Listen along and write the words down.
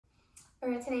For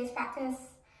today's practice,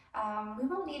 we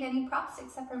won't need any props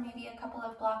except for maybe a couple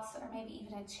of blocks or maybe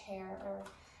even a chair, or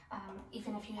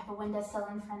even if you have a windowsill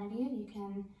in front of you, you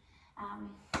can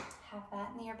have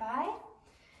that nearby.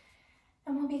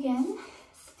 And we'll begin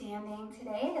standing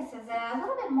today. This is a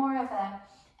little bit more of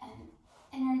an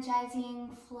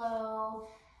energizing flow,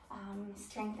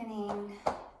 strengthening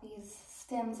these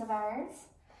stems of ours.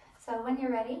 So when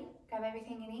you're ready, grab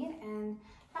everything you need and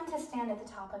come to stand at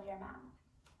the top of your mat.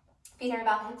 Feet are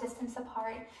about hip distance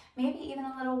apart, maybe even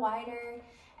a little wider,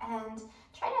 and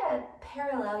try to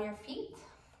parallel your feet.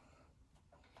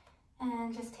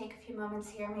 And just take a few moments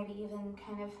here, maybe even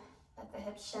kind of let the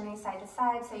hips shimmy side to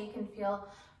side so you can feel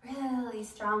really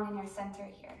strong in your center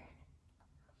here.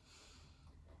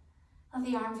 Let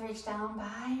the arms reach down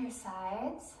by your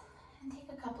sides and take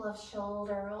a couple of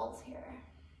shoulder rolls here.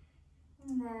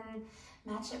 And then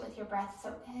match it with your breath.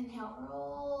 So inhale,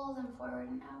 roll them forward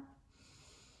and up.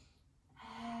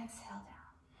 Exhale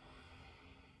down.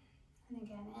 And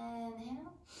again,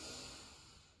 inhale.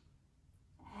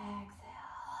 Exhale.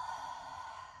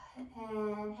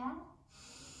 Inhale.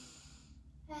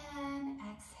 And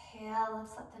exhale.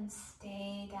 Let's let them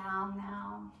stay down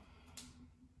now.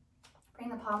 Bring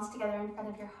the palms together in front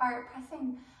of your heart,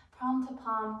 pressing palm to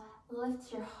palm.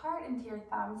 Lift your heart into your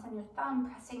thumbs and your thumb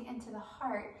pressing into the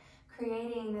heart,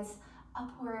 creating this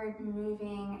upward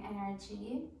moving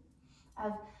energy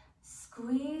of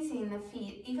squeezing the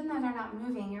feet. Even though they're not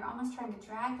moving, you're almost trying to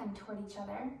drag them toward each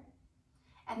other.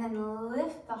 And then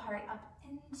lift the heart up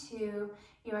into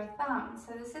your thumb.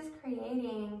 So this is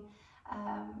creating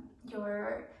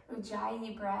your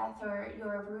Ujjayi breath, or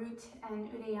your root and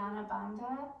Uddiyana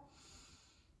Bandha.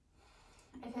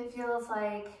 If it feels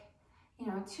like,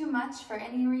 too much for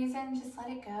any reason, just let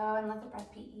it go and let the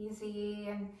breath be easy,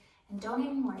 and don't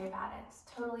even worry about it. It's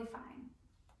totally fine.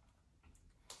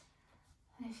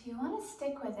 And if you want to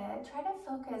stick with it, try to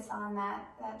focus on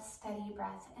that steady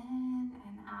breath in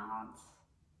and out.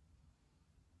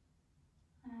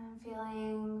 And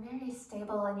feeling very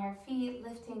stable in your feet,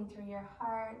 lifting through your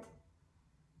heart.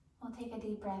 We'll take a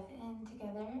deep breath in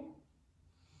together.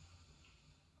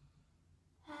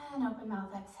 And open mouth,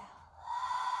 exhale.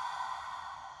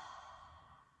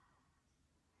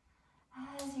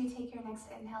 As you take your next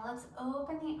inhale, let's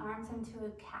open the arms into a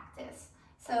cactus.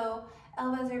 So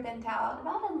elbows are bent out,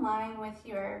 about in line with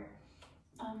your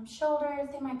shoulders.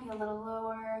 They might be a little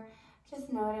lower.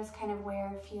 Just notice kind of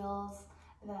where it feels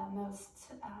the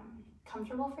most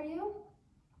comfortable for you.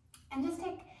 And just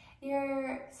take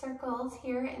your circles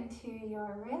here into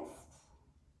your wrists.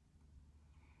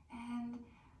 And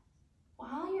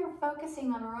while you're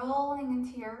focusing on rolling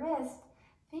into your wrist,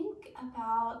 think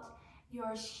about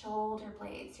your shoulder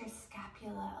blades, your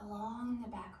scapula along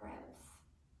the back ribs.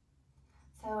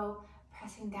 So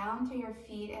pressing down through your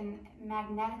feet and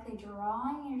magnetically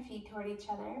drawing your feet toward each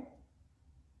other.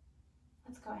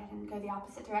 Let's go ahead and go the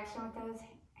opposite direction with those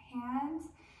hands.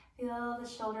 Feel the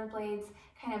shoulder blades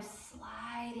kind of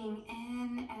sliding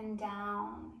in and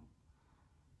down.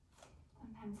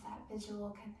 Sometimes that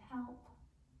visual can help.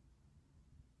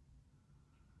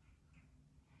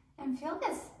 And feel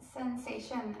this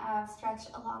sensation of stretch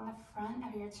along the front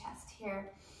of your chest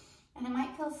here. And it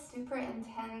might feel super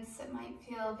intense. It might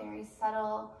feel very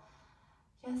subtle.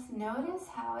 Just notice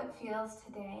how it feels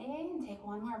today and take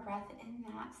one more breath in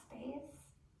that space.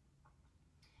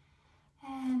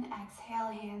 And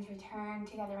exhale, hands return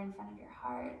together in front of your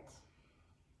heart.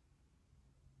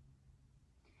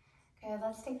 Good,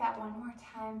 let's take that one more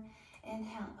time.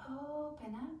 Inhale,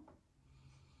 open up.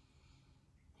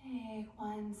 Take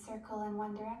one circle in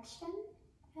one direction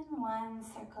and one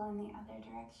circle in the other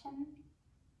direction.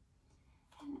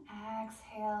 And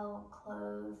exhale,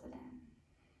 close it in.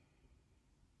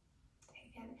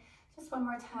 Take it just one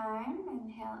more time.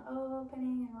 Inhale,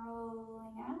 opening and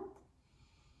rolling out.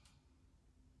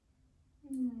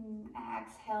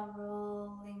 Exhale,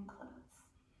 rolling close.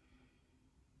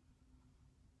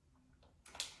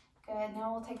 Good,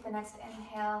 now we'll take the next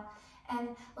inhale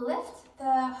and lift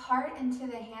the heart into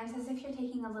the hands as if you're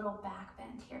taking a little back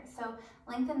bend here. So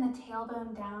lengthen the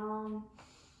tailbone down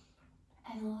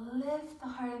and lift the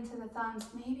heart into the thumbs.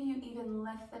 Maybe you even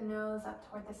lift the nose up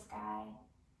toward the sky.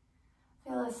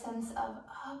 Feel a sense of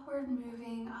upward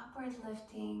moving, upward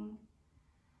lifting.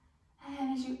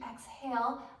 And as you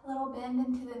exhale, a little bend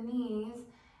into the knees,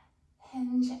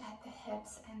 hinge at the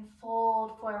hips and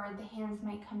fold forward. The hands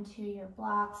might come to your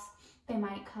blocks. They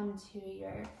might come to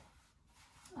your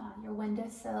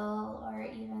windowsill or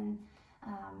even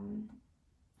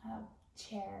a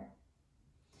chair.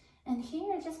 And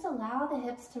here, just allow the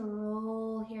hips to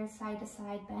roll here side to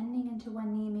side, bending into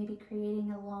one knee, maybe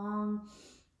creating a long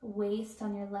waist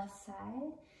on your left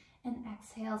side. And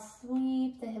exhale,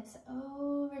 sweep the hips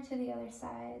over to the other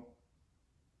side.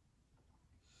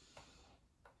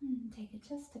 Take it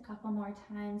just a couple more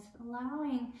times,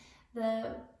 allowing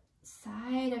the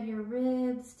side of your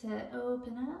ribs to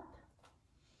open up.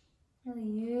 Really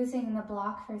using the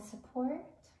block for support.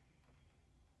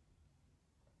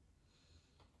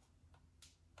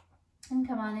 And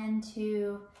come on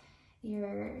into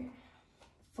your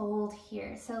fold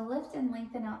here. So lift and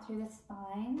lengthen out through the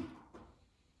spine.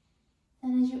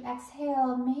 And as you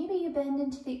exhale, maybe you bend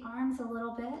into the arms a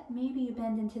little bit. Maybe you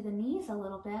bend into the knees a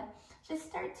little bit. Just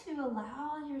start to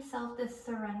allow yourself this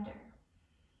surrender.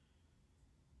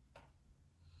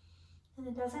 And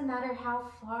it doesn't matter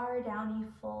how far down you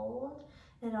fold.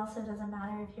 It also doesn't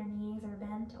matter if your knees are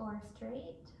bent or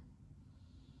straight.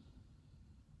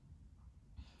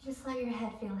 Just let your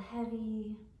head feel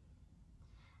heavy.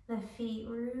 The feet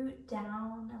root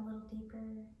down a little deeper.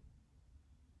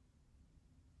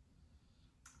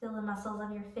 Feel the muscles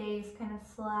of your face kind of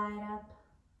slide up.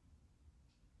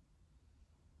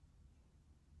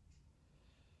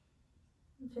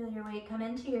 And feel your weight come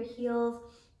into your heels.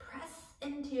 Press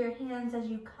into your hands as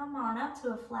you come on up to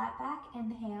a flat back.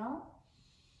 Inhale.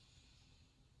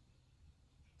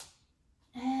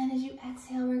 And as you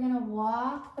exhale, we're going to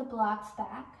walk the blocks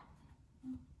back.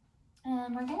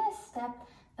 And we're going to step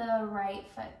the right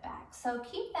foot back. So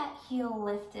keep that heel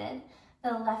lifted.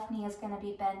 The left knee is going to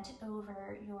be bent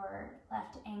over your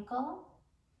left ankle.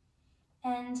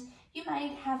 And you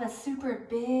might have a super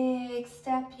big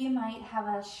step. You might have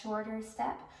a shorter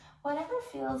step. Whatever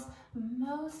feels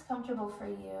most comfortable for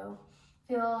you.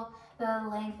 Feel the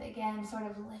length again, sort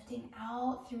of lifting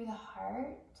out through the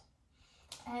heart.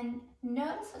 And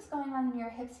notice what's going on in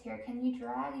your hips here. Can you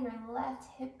drag your left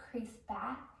hip crease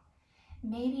back?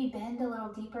 Maybe bend a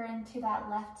little deeper into that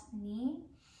left knee.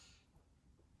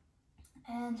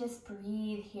 And just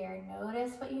breathe here.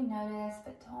 Notice what you notice,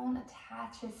 but don't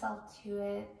attach yourself to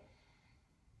it.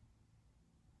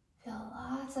 Feel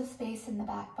lots of space in the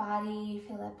back body.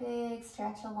 Feel a big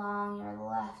stretch along your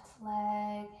left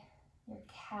leg, your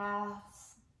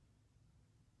calves.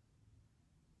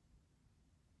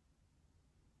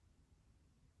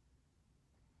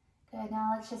 Good,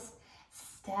 now let's just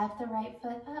step the right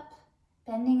foot up,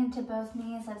 bending into both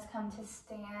knees. Let's come to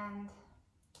stand.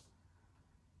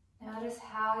 Notice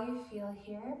how you feel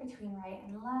here between right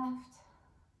and left.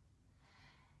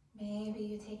 Maybe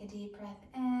you take a deep breath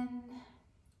in.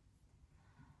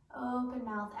 Open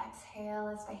mouth, exhale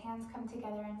as the hands come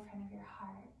together in front of your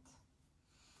heart.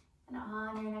 And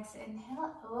on your next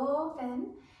inhale,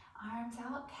 open, arms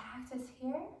out, cactus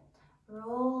here,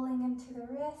 rolling into the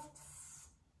wrists.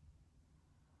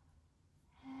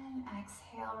 And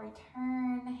exhale,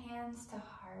 return the hands to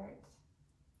heart.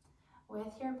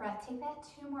 With your breath, take that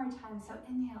 2 more times. So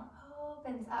inhale,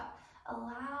 opens up.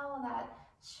 Allow that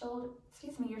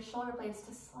your shoulder blades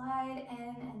to slide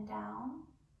in and down.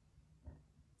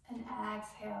 And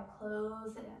exhale,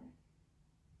 close it in.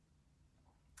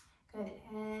 Good,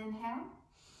 inhale.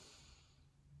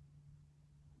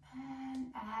 And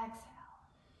exhale.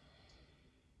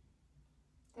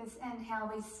 This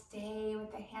inhale, we stay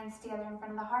with the hands together in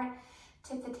front of the heart.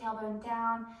 Tip the tailbone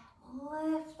down.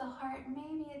 Lift the heart,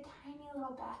 maybe a tiny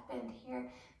little back bend here.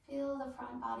 Feel the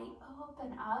front body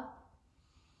open up.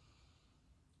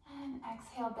 And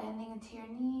exhale, bending into your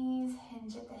knees.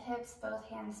 Hinge at the hips, both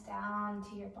hands down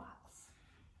to your blocks.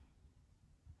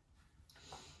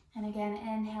 And again,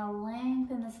 inhale,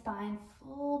 lengthen the spine,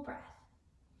 full breath.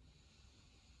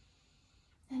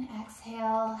 And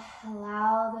exhale,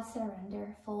 allow the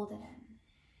surrender, fold it in.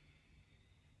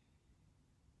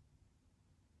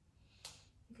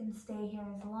 You can stay here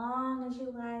as long as you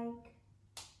like.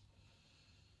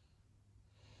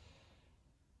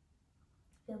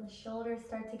 Feel the shoulders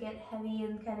start to get heavy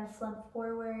and kind of slump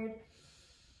forward.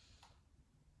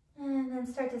 And then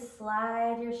start to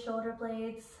slide your shoulder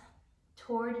blades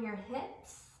toward your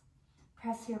hips.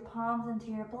 Press your palms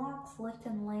into your blocks, lift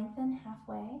and lengthen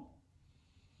halfway.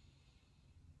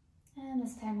 And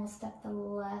this time we'll step the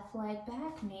left leg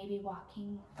back, maybe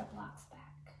walking the blocks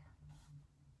back.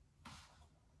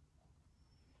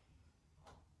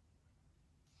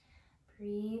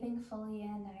 Breathing fully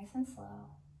in, nice and slow.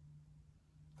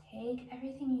 Take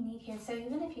everything you need here. So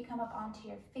even if you come up onto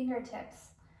your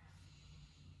fingertips,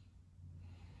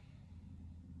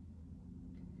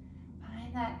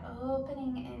 find that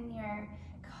opening in your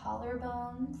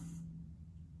collarbones.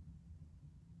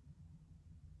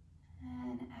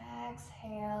 And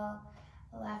exhale,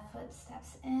 left foot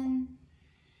steps in.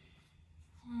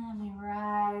 And we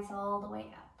rise all the way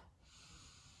up.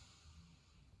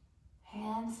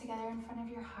 Hands together in front of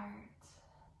your heart.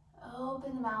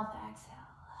 Open the mouth, exhale.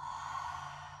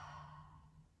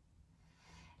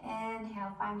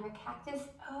 Inhale, find your cactus.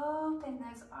 Open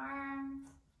those arms.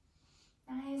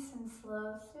 Nice and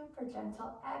slow, super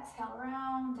gentle. Exhale,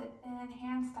 round it in,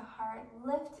 hands to heart.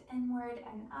 Lift inward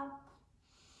and up.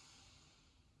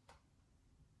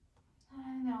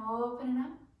 And now open it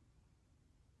up.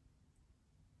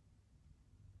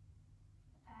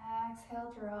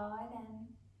 Exhale, draw it in.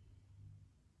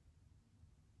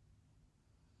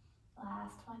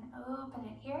 Last one, open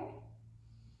it here.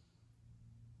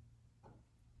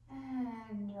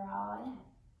 And draw it in.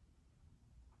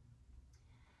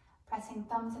 Pressing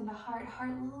thumbs into heart.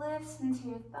 Heart lifts into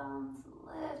your thumbs.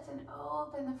 Lift and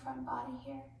open the front body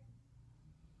here.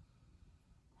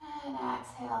 And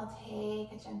exhale,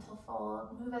 take a gentle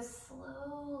fold. Move as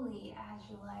slowly as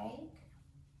you like.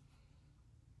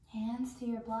 Hands to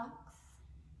your blocks.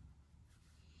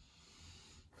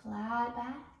 Flat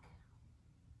back.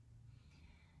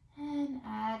 And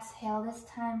exhale. This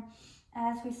time,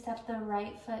 as we step the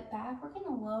right foot back, we're going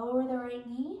to lower the right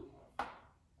knee.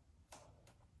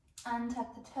 Untuck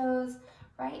the toes.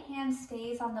 Right hand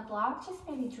stays on the block. Just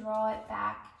maybe draw it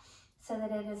back so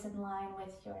that it is in line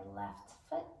with your left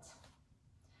foot.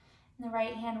 And the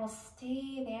right hand will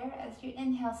stay there. As you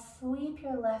inhale, sweep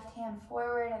your left hand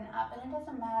forward and up. And it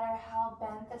doesn't matter how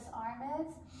bent this arm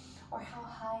is or how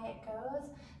high it goes.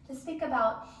 Just think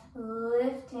about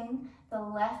lifting the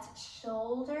left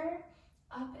shoulder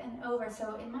up and over.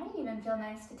 So it might even feel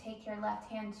nice to take your left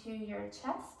hand to your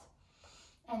chest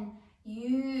and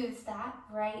use that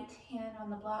right hand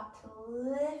on the block to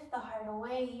lift the heart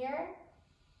away here.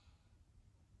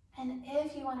 And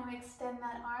if you want to extend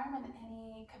that arm in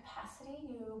any capacity,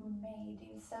 you may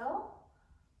do so.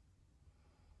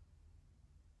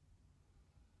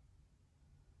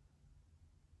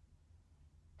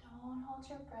 Don't hold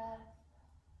your breath.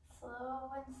 Slow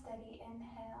and steady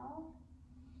inhale.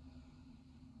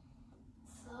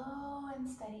 Slow and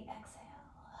steady exhale.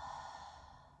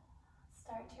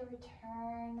 Start to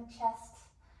return the chest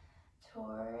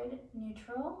toward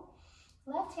neutral.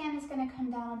 Left hand is going to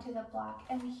come down onto the block.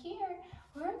 And here,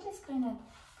 we're just going to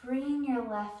bring your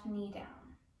left knee down.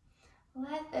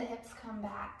 Let the hips come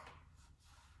back.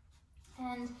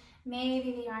 And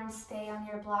maybe the arms stay on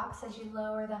your blocks as you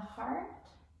lower the heart.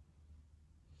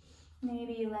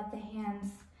 Maybe you let the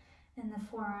hands and the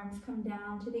forearms come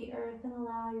down to the earth and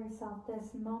allow yourself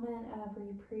this moment of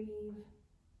reprieve.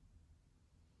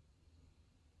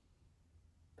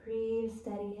 Breathe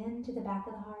steady into the back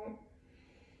of the heart.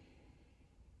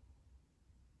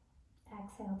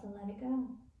 Exhale to let it go.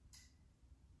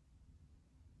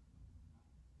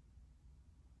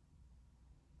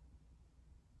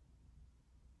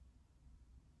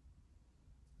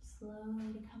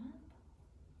 Slowly to come up.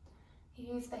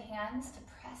 Use the hands to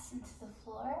press into the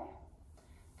floor.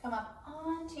 Come up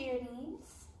onto your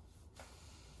knees.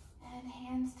 And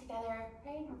hands together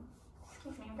right in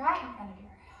front of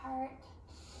your heart.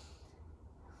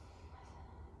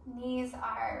 Knees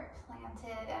are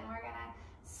planted and we're going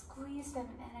to squeeze them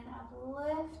in and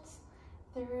uplift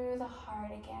through the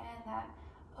heart again. That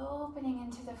opening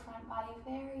into the front body,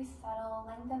 very subtle.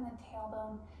 Lengthen the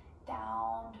tailbone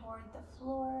down toward the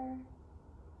floor.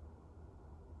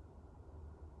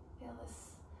 Feel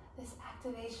this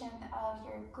activation of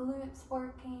your glutes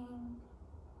working.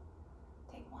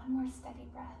 Take one more steady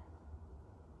breath.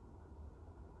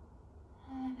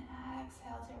 And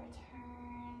exhale to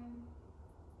return.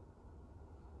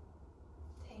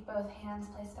 Take both hands,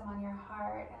 place them on your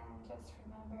heart, and just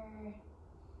remember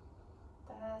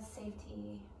the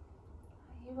safety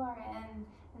you are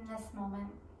in this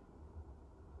moment.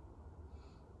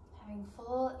 Having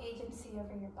full agency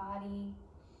over your body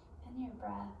and your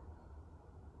breath.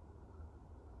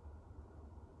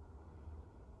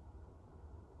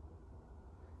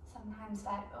 Sometimes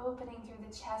that opening through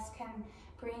the chest can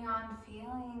bring on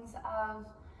feelings of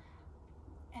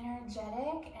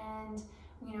energetic and,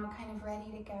 kind of ready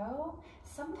to go.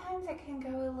 Sometimes it can go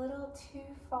a little too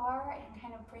far and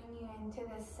kind of bring you into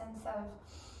this sense of,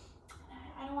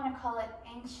 I don't want to call it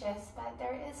anxious, but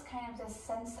there is kind of this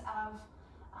sense of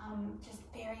just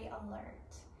very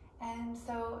alert. And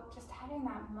so just having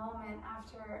that moment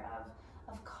after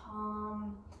of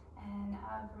calm and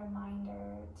of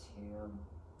reminder to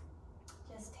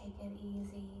just take it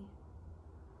easy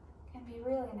can be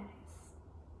really nice.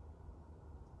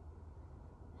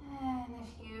 And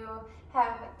if you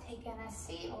have taken a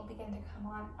seat, we'll begin to come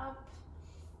on up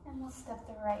and we'll step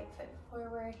the right foot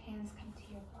forward, hands come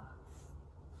to your blocks.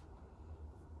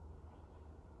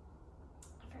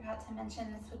 I forgot to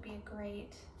mention this would be a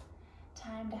great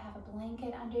time to have a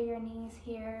blanket under your knees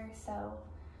here. So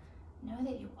know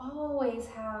that you always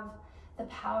have the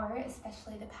power,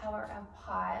 especially the power of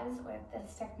pause with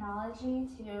this technology,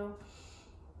 to,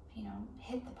 you know,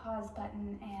 hit the pause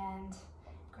button and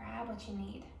grab what you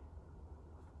need.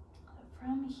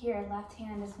 From here, left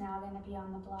hand is now going to be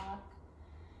on the block,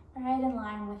 right in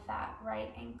line with that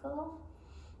right ankle.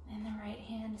 And the right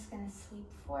hand is going to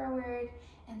sweep forward.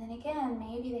 And then again,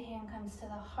 maybe the hand comes to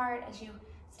the heart as you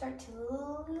start to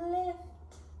lift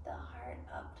the heart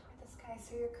up toward the sky.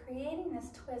 So you're creating this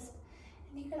twist.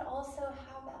 And you could also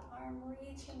have that arm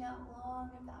reaching out long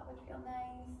if that would feel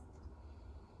nice.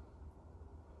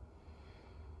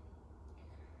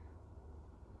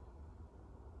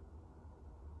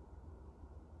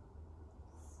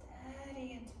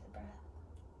 Steady into the breath.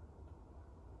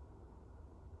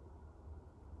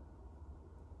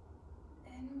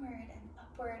 Inward and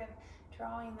upward, of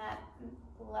drawing that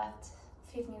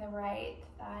the right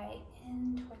thigh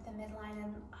in toward the midline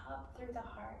and up through the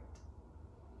heart.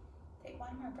 Take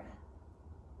one more breath.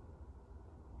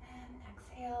 And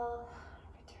exhale,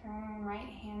 return right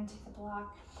hand to the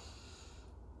block.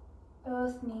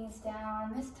 Both knees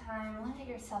down. This time, let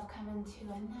yourself come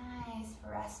into a nice,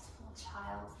 restful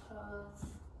child's pose.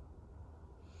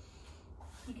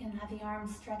 You can have the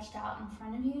arms stretched out in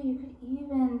front of you. You could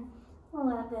even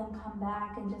let them come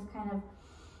back and just kind of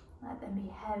let them be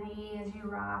heavy as you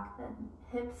rock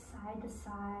the hips side to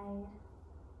side.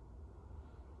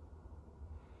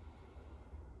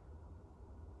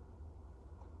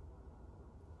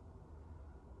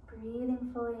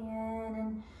 Breathing fully in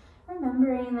and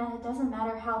remembering that it doesn't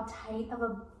matter how tight of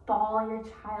a ball your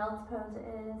child's pose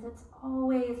is. It's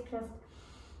always just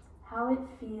how it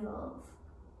feels.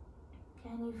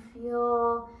 Can you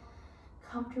feel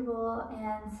comfortable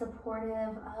and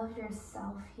supportive of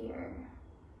yourself here?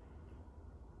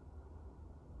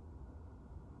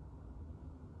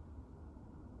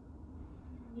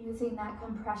 Using that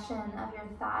compression of your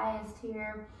thighs to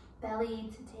your belly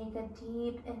to take a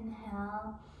deep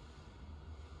inhale.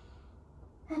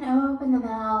 And open the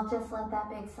mouth, just let that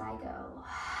big sigh go.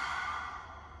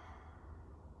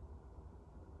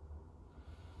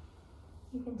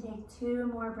 You can take 2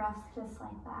 more breaths just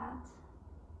like that.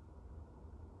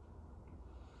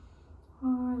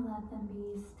 Or let them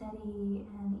be steady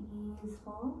and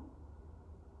easeful.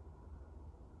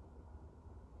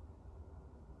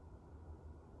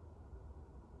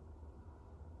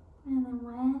 And then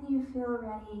when you feel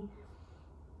ready,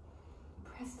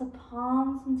 press the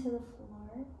palms into the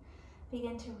floor.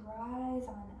 Begin to rise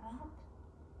on up.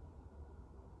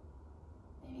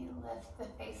 Maybe lift the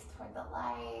face toward the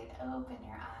light. Open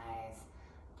your eyes.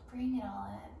 Bring it all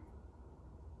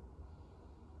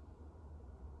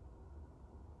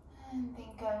in. And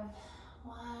think of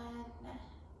 1,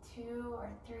 2, or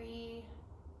 3,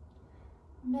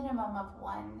 minimum of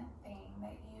 1 thing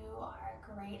that you are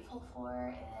grateful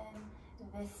for in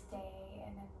this day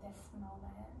and in this moment.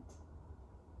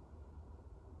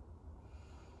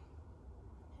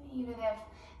 Even if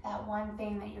that one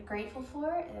thing that you're grateful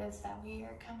for is that we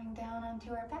are coming down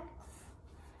onto our backs.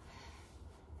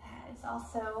 That is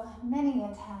also many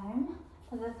a time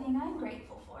the thing I'm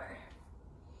grateful for.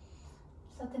 Just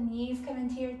let the knees come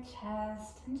into your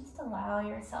chest and just allow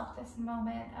yourself this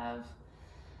moment of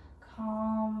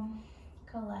calm,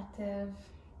 collective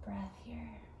breath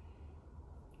here.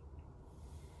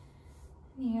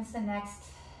 And use the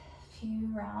next few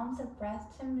rounds of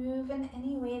breath to move in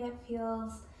any way that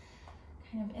feels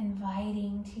kind of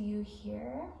inviting to you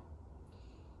here.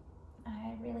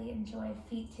 I really enjoy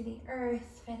feet to the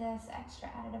earth for this extra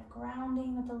additive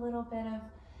grounding with a little bit of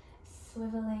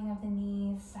swiveling of the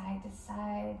knees side to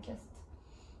side, just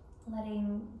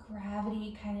letting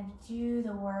gravity kind of do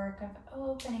the work of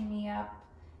opening me up,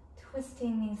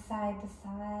 twisting me side to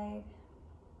side.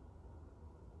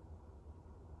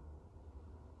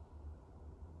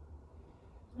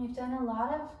 We've done a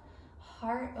lot of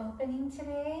heart opening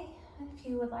today. If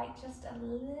you would like just a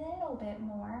little bit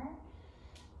more,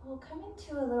 we'll come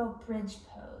into a little bridge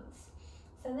pose.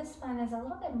 So this one is a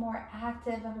little bit more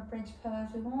active of a bridge pose.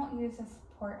 We won't use a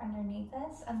support underneath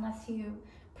us unless you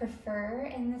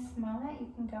prefer in this moment.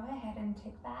 You can go ahead and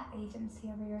take that agency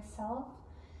over yourself.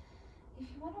 If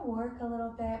you want to work a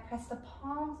little bit, press the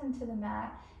palms into the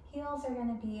mat. Heels are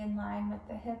going to be in line with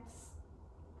the hips.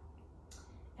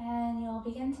 And you'll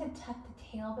begin to tuck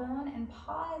the tailbone and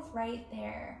pause right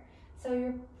there. So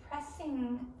you're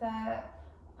pressing the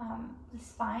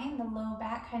spine, the low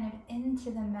back, kind of into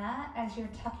the mat as you're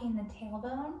tucking the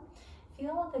tailbone.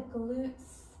 Feel the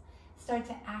glutes start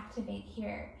to activate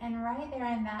here. And right there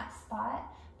in that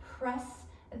spot, press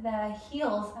the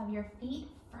heels of your feet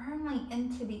firmly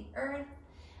into the earth.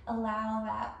 Allow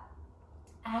that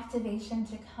activation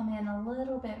to come in a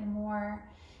little bit more.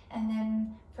 And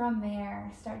then from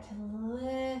there, start to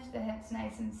lift the hips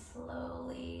nice and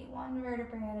slowly, one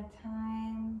vertebrae at a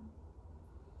time.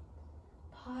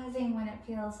 Pausing when it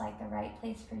feels like the right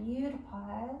place for you to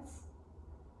pause.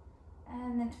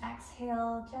 And then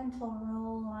exhale, gentle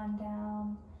roll on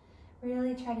down.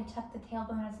 Really try to tuck the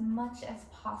tailbone as much as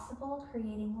possible,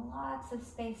 creating lots of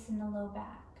space in the low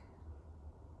back.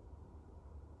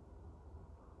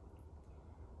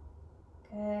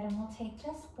 Good, and we'll take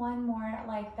just one more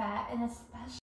like that, and especially